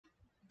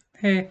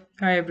Hey,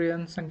 hi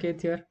everyone,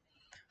 Sanket here.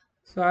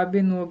 So I've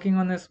been working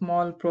on a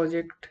small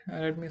project.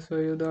 Let me show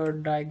you the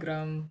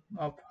diagram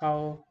of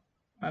how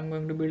I'm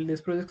going to build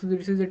this project. So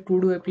this is a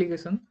to-do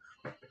application.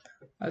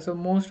 So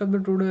most of the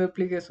to-do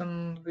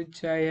applications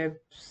which I have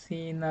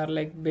seen are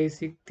like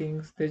basic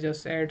things. They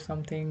just add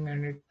something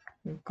and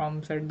it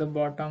comes at the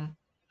bottom.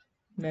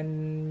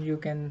 Then you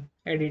can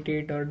edit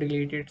it or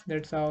delete it.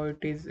 That's how it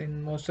is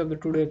in most of the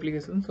to-do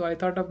applications. So I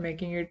thought of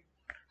making it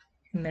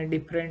in a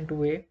different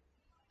way.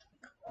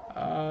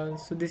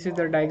 So this is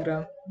the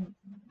diagram,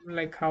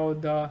 like how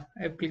the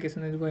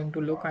application is going to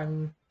look.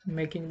 I'm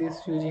making this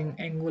using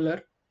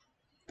Angular.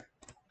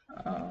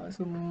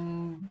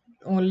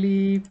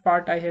 Only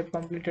part I have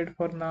completed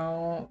for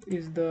now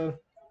is the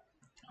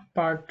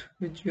part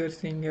which you are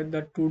seeing here,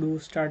 the to do,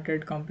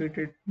 started,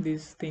 completed,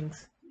 these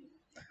things.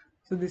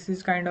 So this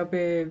is kind of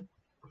a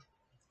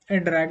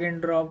drag and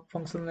drop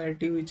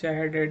functionality which I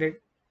had added.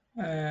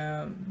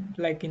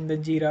 Like in the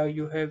Jira,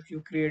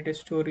 you create a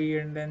story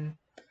and then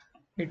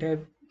it have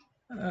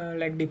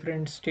like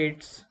different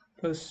states.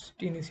 First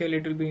initially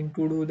it will be in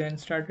to do, then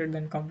started,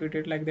 then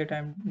completed, like that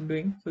I'm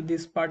doing. So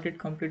this part it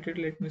completed.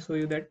 Let me show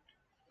you that.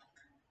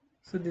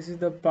 So this is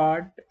the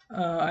part.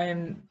 I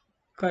am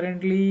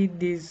currently,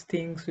 these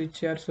things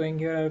which are showing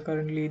here are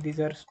currently, these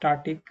are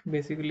static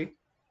basically.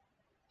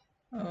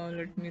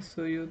 Let me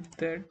show you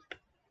that.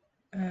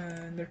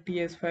 The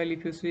ts file,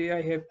 if you see,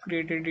 I have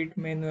created it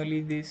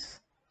manually, this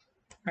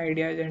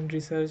ideas and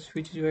research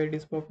which is why it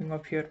is popping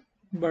up here.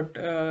 But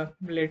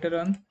later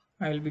on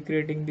I'll be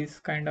creating this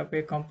kind of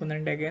a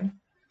component again,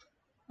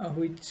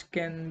 which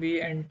can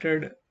be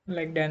entered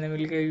like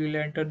dynamically. You will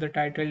enter the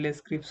title,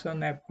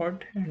 description,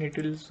 effort, and it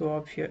will show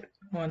up here.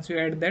 Once you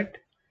add that,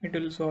 it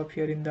will show up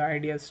here in the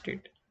ideas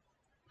state.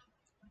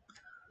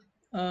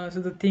 So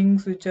the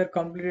things which are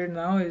completed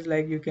now is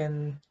like you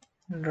can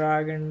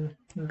drag and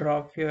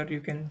drop here.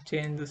 You can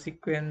change the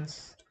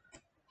sequence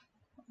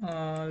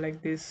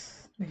like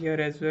this here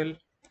as well.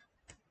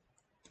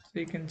 So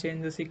you can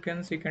change the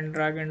sequence, you can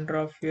drag and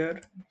drop here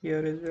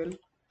as well.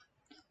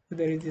 So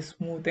there is this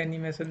smooth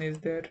animation is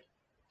there,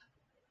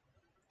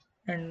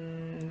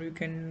 and we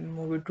can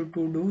move it to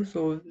do.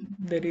 So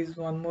there is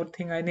one more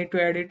thing I need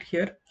to add it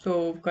here.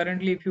 So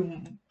currently if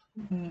you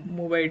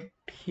move it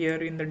here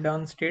in the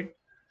done state,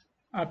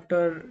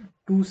 after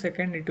 2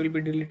 seconds it will be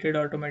deleted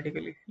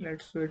automatically.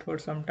 Let's wait for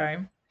some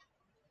time.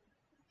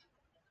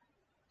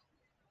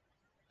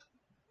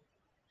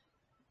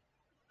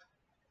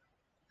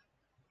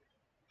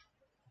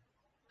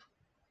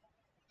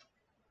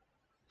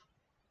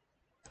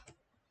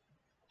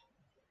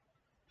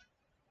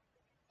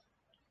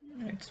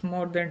 It's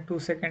more than 2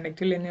 seconds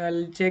actually, and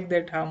I'll check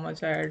that how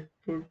much I had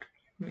put.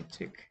 Let me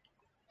check.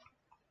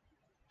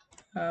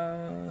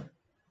 uh,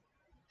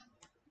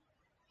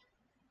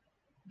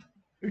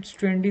 it's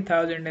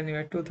 20,000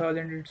 anyway.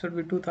 2,000, it should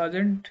be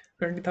 2,000.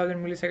 20,000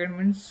 millisecond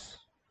means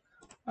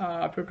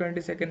after 20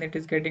 seconds it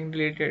is getting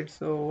deleted.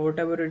 So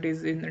whatever it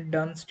is in a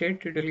done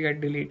state, it will get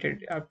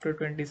deleted after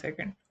 20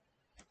 seconds.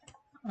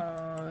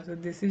 So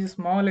this is a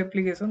small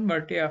application,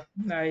 but yeah,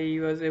 I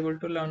was able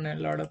to learn a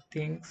lot of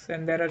things,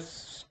 and there are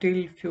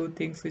still few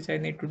things which I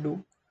need to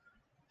do.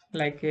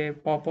 Like a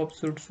pop-up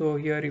should show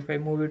here. If I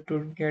move it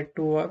to get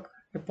to work,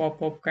 a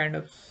pop-up kind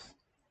of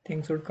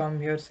thing should come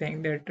here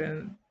saying that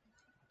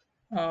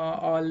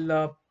all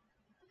the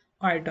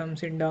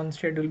items in down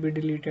state will be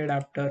deleted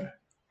after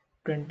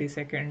 20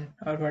 seconds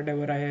or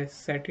whatever I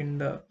set in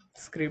the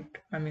script.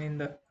 I mean in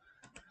the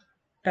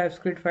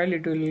TypeScript file,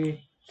 it will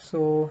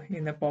show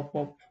in a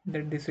pop-up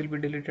that this will be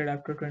deleted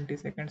after 20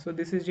 seconds. So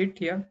this is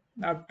it. Yeah,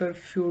 after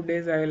few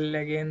days I'll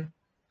again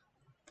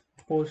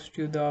post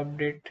you the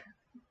update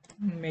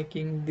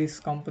making this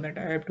component.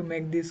 I have to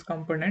make this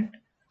component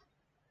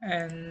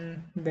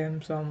and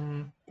then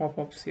some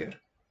pop-ups here.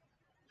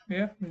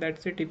 Yeah,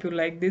 that's it. If you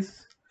like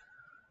this,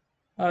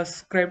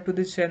 subscribe to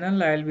this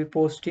channel. I'll be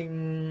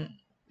posting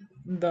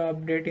the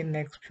update in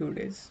next few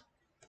days.